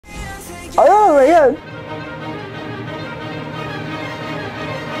Oh my god.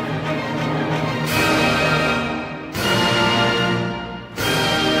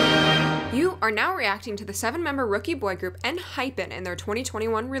 You are now reacting to the 7-member rookie boy group ENHYPEN in their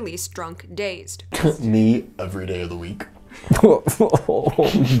 2021 release Drunk-Dazed. Me every day of the week.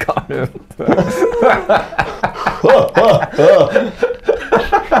 Got him.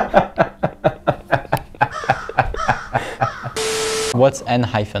 What's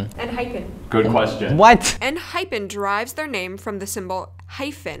ENHYPEN? ENHYPEN. Good question. What? ENHYPEN derives their name from the symbol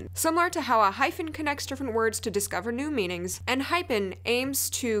hyphen. Similar to how a hyphen connects different words to discover new meanings, ENHYPEN aims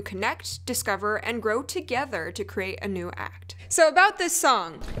to connect, discover, and grow together to create a new act. So about this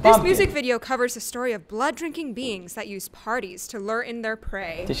song. This music video covers the story of blood-drinking beings that use parties to lure in their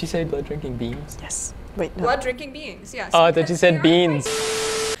prey. Did she say blood-drinking beans? Yes. Wait, no. Blood-drinking beings, yes. Oh, I thought you said beans.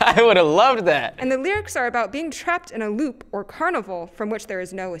 I would have loved that. And the lyrics are about being trapped in a loop or carnival from which there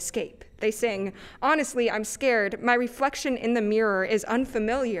is no escape. They sing, "Honestly, I'm scared. My reflection in the mirror is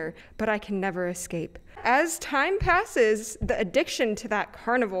unfamiliar, but I can never escape." As time passes, the addiction to that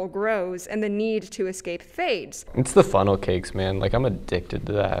carnival grows and the need to escape fades. It's the funnel cakes, man. Like, I'm addicted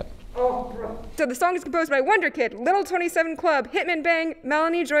to that. Oh, bro. So the song is composed by Wonder Kid, Little 27 Club, Hitman Bang,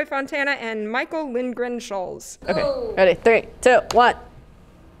 Melanie Joy Fontana, and Michael Lindgren Scholes. Okay, ready? 3, 2, 1.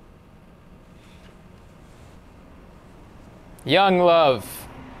 Young love.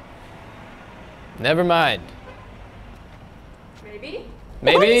 Never mind. Maybe?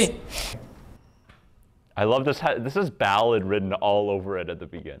 Maybe? I love this. This is ballad written all over it at the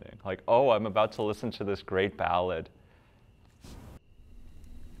beginning. Like, oh, I'm about to listen to this great ballad.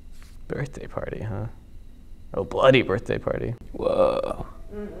 Birthday party, huh? Oh, bloody birthday party. Whoa.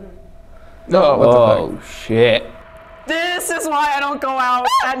 No, what Oh, shit. This is why I don't go out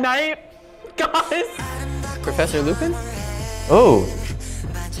at night, guys. Professor Lupin? Oh.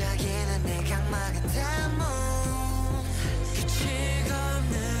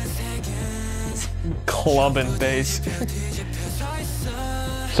 Clubbing bass.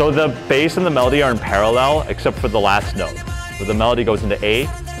 So the bass and the melody are in parallel, except for the last note. Where the melody goes into A,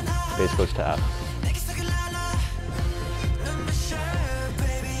 bass goes to F.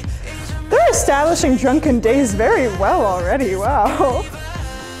 They're establishing Drunk-Dazed very well already, wow.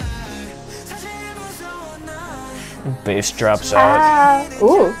 Bass drops out.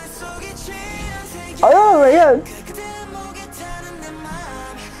 Ooh. Oh my god.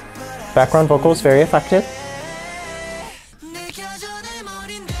 Background vocals very effective.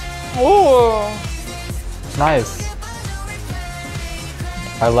 Ooh. Nice.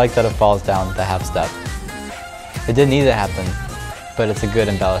 I like that it falls down the half step. It didn't need to happen, but it's a good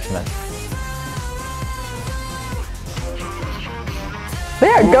embellishment. They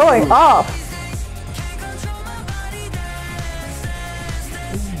are going off.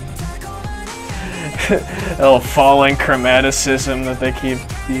 little falling chromaticism that they keep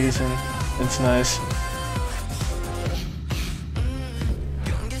using. It's nice.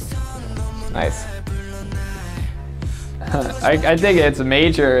 Nice. I think it's a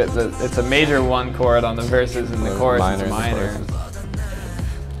major. It's a major one chord on the verses, and the chorus is minor.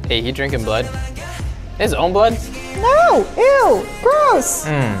 Hey, he drinking blood? His own blood? No! Ew! Gross!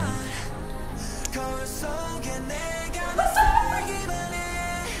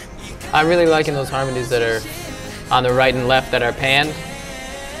 I'm really liking those harmonies that are on the right and left that are panned.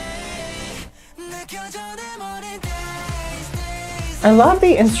 I love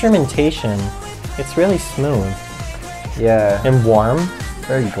the instrumentation. It's really smooth. Yeah. And warm.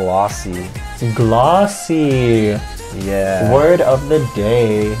 Very glossy. Glossy. Yeah. Word of the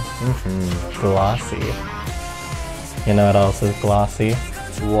day. Glossy. You know what else is glossy?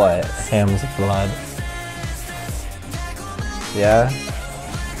 What? Sam's blood. Yeah?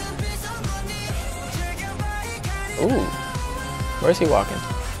 Ooh. Where's he walking?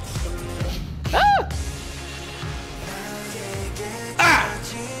 Ah! Ah!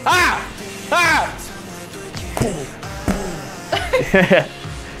 Ah! Ah!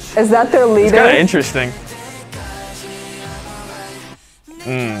 Is that their leader? It's kind of interesting.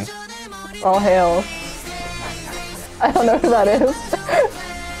 All hail. I don't know who that is.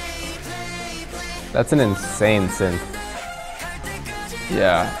 That's an insane synth.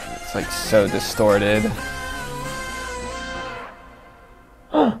 Yeah, it's like so distorted.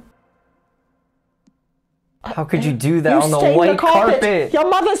 How could you do that You on the stained white carpet? Your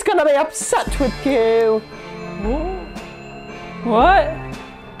mother's gonna be upset with you. What?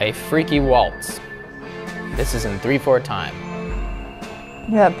 A freaky waltz. This is in 3/4 time.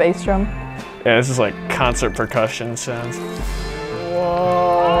 Yeah, bass drum. Yeah, this is like concert percussion sounds.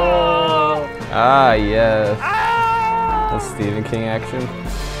 Ah, yes. That's Stephen King action.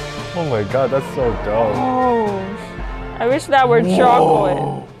 Oh my god, that's so dope. Oh, I wish that were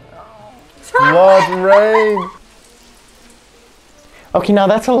chocolate. Blood rain. Okay, now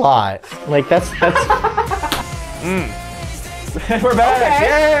that's a lot. Like that's. We're back.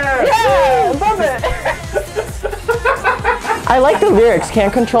 Okay. Yeah, love it. I like the lyrics.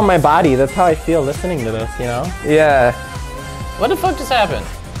 Can't control my body. That's how I feel listening to this. You know? Yeah. What the fuck just happened?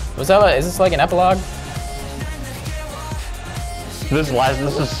 Was that is this like an epilogue? This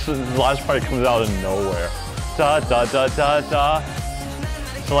last part comes out of nowhere. Da da da da da.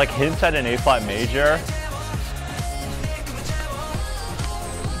 So like hints at an A flat major.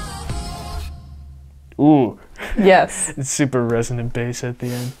 Ooh. Yes. It's super resonant bass at the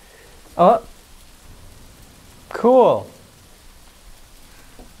end. Oh, Cool.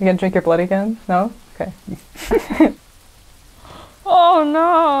 you gonna drink your blood again? No? Okay. Oh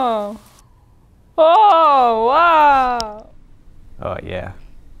no. Oh wow. Oh yeah.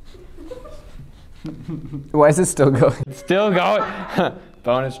 Why is it still going? Still going.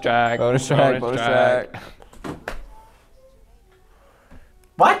 Bonus track. Bonus track.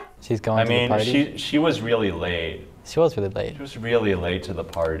 What? She's going I to the mean, party. she was really late. She was really late. She was really late to the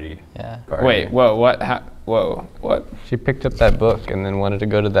party. Yeah. Wait, whoa, what? Whoa, what? She picked up that book and then wanted to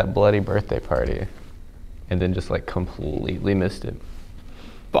go to that bloody birthday party, and then just like completely missed it.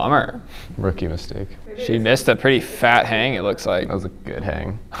 Bummer. Rookie mistake. She missed a pretty fat hang, it looks like. That was a good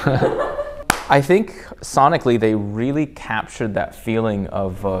hang. I think sonically they really captured that feeling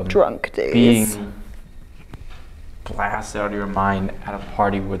of Drunk days. being blasted out of your mind at a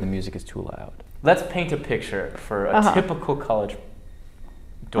party where the music is too loud. Let's paint a picture for a typical college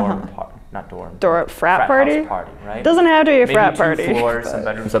dorm party, not dorm. Frat party? House party, right? Doesn't have to be a Maybe frat 2 party. floors, some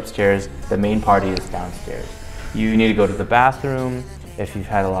bedrooms upstairs. The main party is downstairs. You need to go to the bathroom. If you've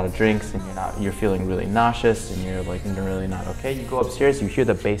had a lot of drinks and you're feeling really nauseous and you're like really not okay, you go upstairs. You hear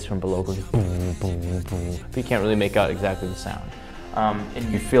the bass from below goes boom, boom, boom, but you can't really make out exactly the sound. And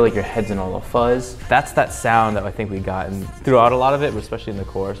you feel like your head's in a little fuzz. That's that sound that I think we got throughout a lot of it, especially in the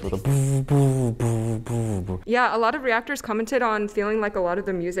chorus with a boo, boo, boo, boo, boo. Yeah, a lot of reactors commented on feeling like a lot of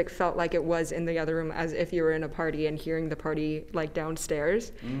the music felt like it was in the other room, as if you were in a party and hearing the party like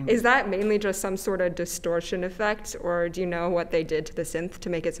downstairs. Is that mainly just some sort of distortion effect, or do you know what they did to the synth to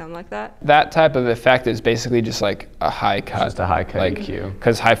make it sound like that? That type of effect is basically just like a high cut. Just a high cut like, EQ.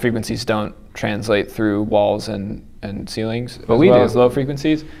 Because high frequencies don't translate through walls and ceilings, but we do as low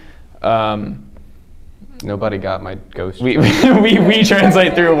frequencies. Nobody got my ghost. We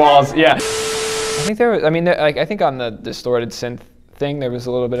translate through walls. Yeah. I think there was. I mean, like I think on the distorted synth thing, there was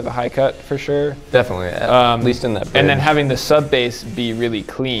a little bit of a high cut for sure. Definitely, at least in that bridge. And then having the sub bass be really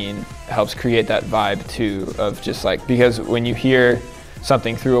clean helps create that vibe too, of just like, because when you hear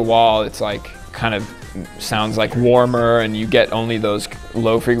something through a wall, it's like kind of sounds like warmer, and you get only those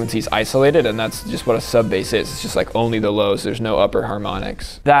low frequencies isolated, and that's just what a sub bass is. It's just like only the lows. There's no upper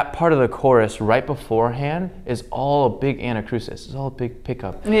harmonics. That part of the chorus right beforehand is all a big anacrusis. It's all a big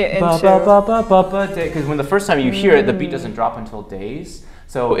pickup. Yeah, because when the first time you hear it, the beat doesn't drop until days.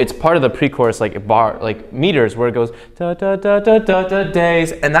 So it's part of the pre-chorus, like bar, like meters, where it goes da da da da da da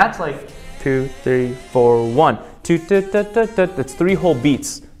days, and that's like 2, 3, 4, 1, 2 da da da da. That's 3 whole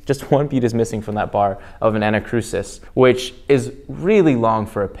beats. Just 1 beat is missing from that bar of an anacrusis, which is really long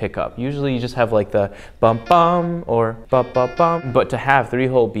for a pickup. Usually you just have like the bum bum or bum bum bum, but to have 3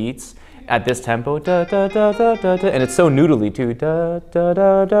 whole beats at this tempo, da da da da da da, and it's so noodly too, da da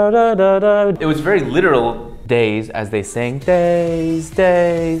da da da da da. It was very literal days as they sang days,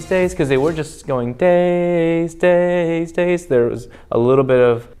 days, days, because they were just going days, days, days. There was a little bit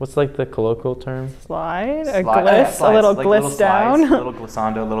of, what's like the colloquial term? Slide? A Slides, gliss? slides, A little like gliss down? Slides, a little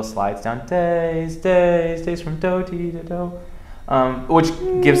glissando, little slides down. Days, days, days from do, ti, to do. Which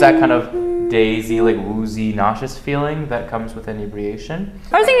gives that kind of daisy, like woozy, nauseous feeling that comes with inebriation.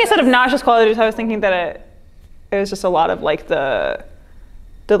 I was thinking instead of nauseous qualities, I was thinking that it was just a lot of like the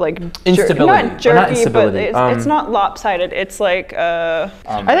like instability. not jerky, not instability. but it's not lopsided. It's like I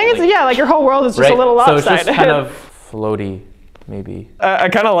think it's like your whole world is just right? a little lopsided. So it's just kind of floaty, maybe. I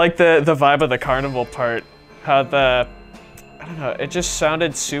kind of like the vibe of the carnival part. How I don't know, it just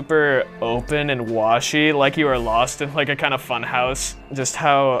sounded super open and washy, like you were lost in like a kind of fun house. Just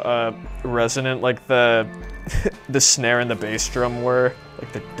how resonant like the snare and the bass drum were,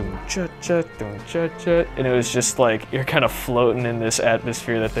 like the dum cha cha dum cha cha, and it was just like you're kind of floating in this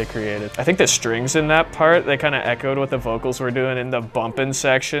atmosphere that they created. I think the strings in that part, they kind of echoed what the vocals were doing in the bumping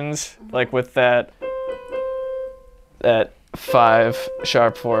sections, like with that 5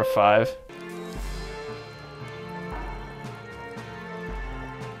 sharp 4 5.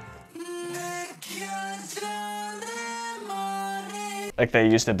 like they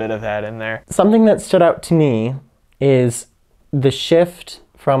used a bit of that in there. Something that stood out to me is the shift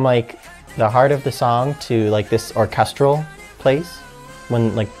from like the heart of the song to like this orchestral place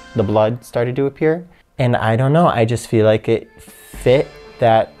when like the blood started to appear. And I don't know, I just feel like it fit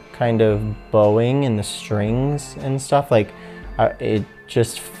that kind of bowing and the strings and stuff. Like it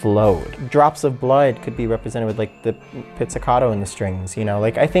just flowed. Drops of blood could be represented with like the pizzicato and the strings, you know?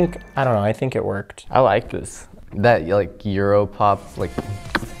 Like I don't know, I think it worked. I like this. That like Euro pop, like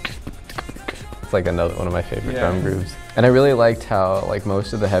it's like another one of my favorite drum grooves. And I really liked how like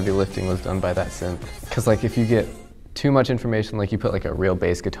most of the heavy lifting was done by that synth. Cause like if you get too much information, like you put like a real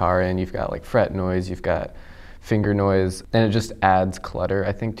bass guitar in, you've got like fret noise, you've got finger noise, and it just adds clutter,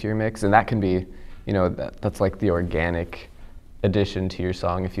 I think, to your mix. And that can be, you know, that's like the organic addition to your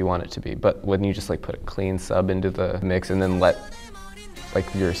song if you want it to be. But when you just like put a clean sub into the mix and then let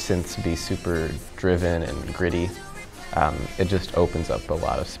like your synths be super driven and gritty, it just opens up a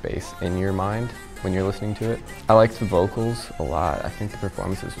lot of space in your mind when you're listening to it. I liked the vocals a lot. I think the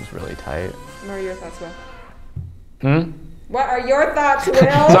performances was really tight. What are your thoughts, Will? What are your thoughts, Will?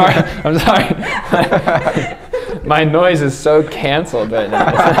 Sorry, I'm sorry. My noise is so canceled right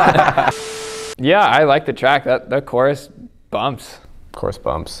now. Yeah, I like the track. That chorus bumps. Chorus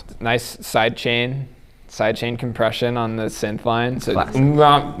bumps. Nice sidechain compression on the synth line. So,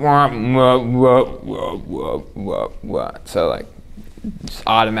 so like, just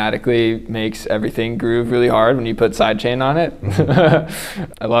automatically makes everything groove really hard when you put sidechain on it.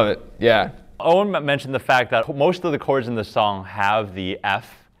 I love it. Yeah. Owen mentioned the fact that most of the chords in the song have the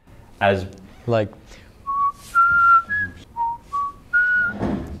F as like.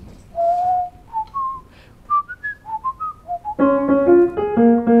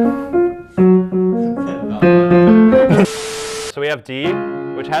 So we have D,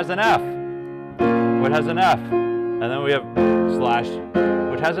 which has an F, and then we have slash,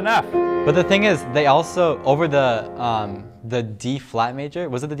 which has an F. But the thing is, they also, over the D flat major,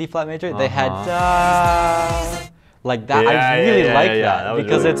 was it the D flat major? They had like that. I really like that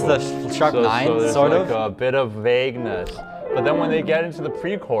because really it's cool. the sharp nine, so there's sort like of. a bit of vagueness. But then when they get into the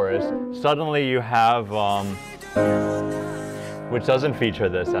pre-chorus, suddenly you have, which doesn't feature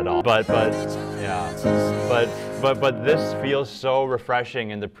this at all. But this feels so refreshing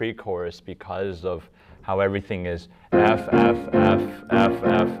in the pre-chorus because of how everything is F, F, F, F, F,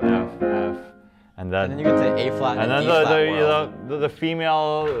 F, F. And then you get to A flat and then D flat. the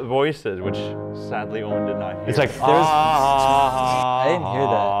female voices, which sadly Owen did not hear. It's like I didn't hear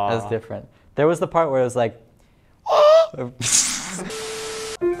that. That's different. There was the part where it was like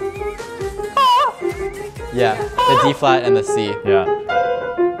yeah, the D flat and the C. Yeah.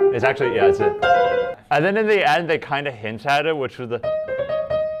 It's actually, yeah, it's it. And then in the end, they kind of hint at it, which was that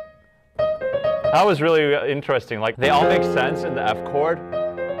was really interesting. Like, they all make sense in the F chord.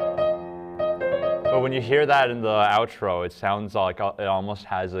 But when you hear that in the outro, it sounds like it almost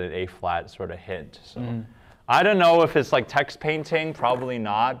has an A flat sort of hint. So I don't know if it's like text painting, probably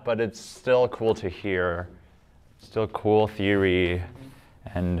not, but it's still cool to hear. Still cool theory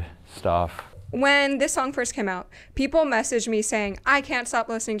and stuff. When this song first came out, people messaged me saying, I can't stop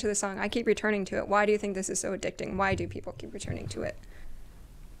listening to this song. I keep returning to it. Why do you think this is so addicting? Why do people keep returning to it?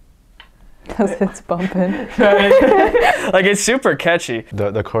 Because it's bumping. Like, it's super catchy.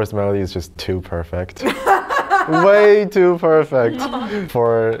 The chorus melody is just too perfect. Way too perfect.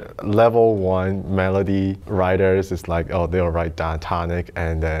 For level 1 melody writers, it's like, oh, they'll write diatonic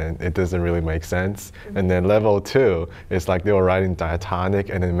and then it doesn't really make sense. And then level 2, it's like they'll write in diatonic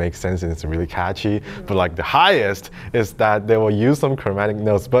and it makes sense and it's really catchy. But like the highest is that they will use some chromatic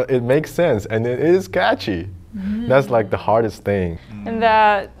notes, but it makes sense and it is catchy. That's like the hardest thing. And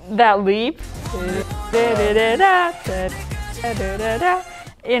that leap,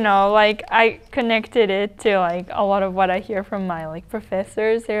 you know, like I connected it to like a lot of what I hear from my like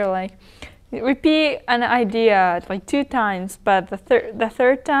professors. They're like, repeat an idea like 2 times, but the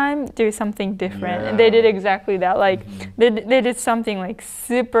third time do something different. And they did exactly that. Like they did something like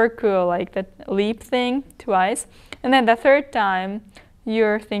super cool, like that leap thing twice, and then the third time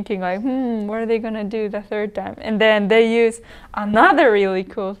you're thinking like, what are they gonna do the third time? And then they use another really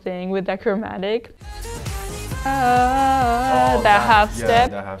cool thing with the chromatic. The half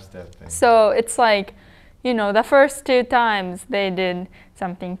step. Yeah, the half step thing. So it's like, you know, the first 2 times they did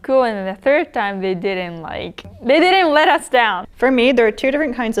something cool, and then the third time they didn't let us down. For me, there are 2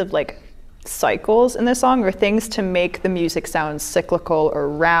 different kinds of like cycles in the song, or things to make the music sound cyclical or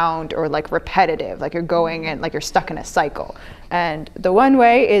round or like repetitive, like you're going in, like you're stuck in a cycle. And the one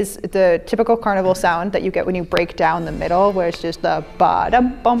way is the typical carnival sound that you get when you break down the middle, where it's just the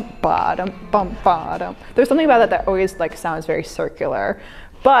ba-dum bum ba-dum bum ba-dum. There's something about that that always like sounds very circular.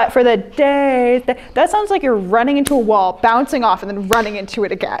 But for the days, that sounds like you're running into a wall, bouncing off, and then running into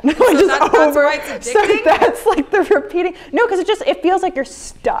it again. So that's why it's addicting? So that's like the repeating. No, because it feels like you're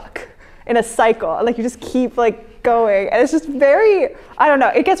stuck in a cycle. Like you just keep like going. And it's just very, I don't know,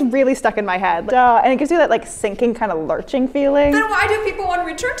 it gets really stuck in my head. And it gives you that like sinking kind of lurching feeling. Then why do people want to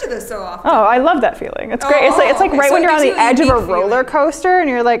return to this so often? Oh, I love that feeling. It's great. It's like right so when you're on the edge of a roller feeling. Coaster and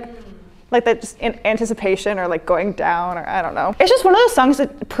you're like that just in anticipation or like going down, or I don't know. It's just one of those songs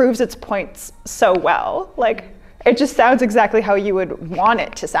that proves its points so well. Like it just sounds exactly how you would want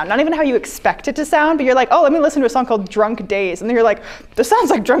it to sound. Not even how you expect it to sound, but you're like, oh, let me listen to a song called Drunk-Dazed. And then you're like, this sounds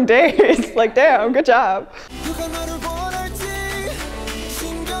like Drunk-Dazed. Like, damn, good job.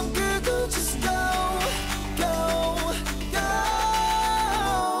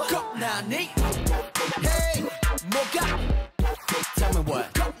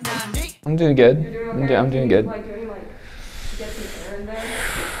 I'm doing good. I'm doing good. Like, get some air in there?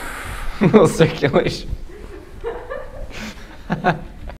 A little circulation.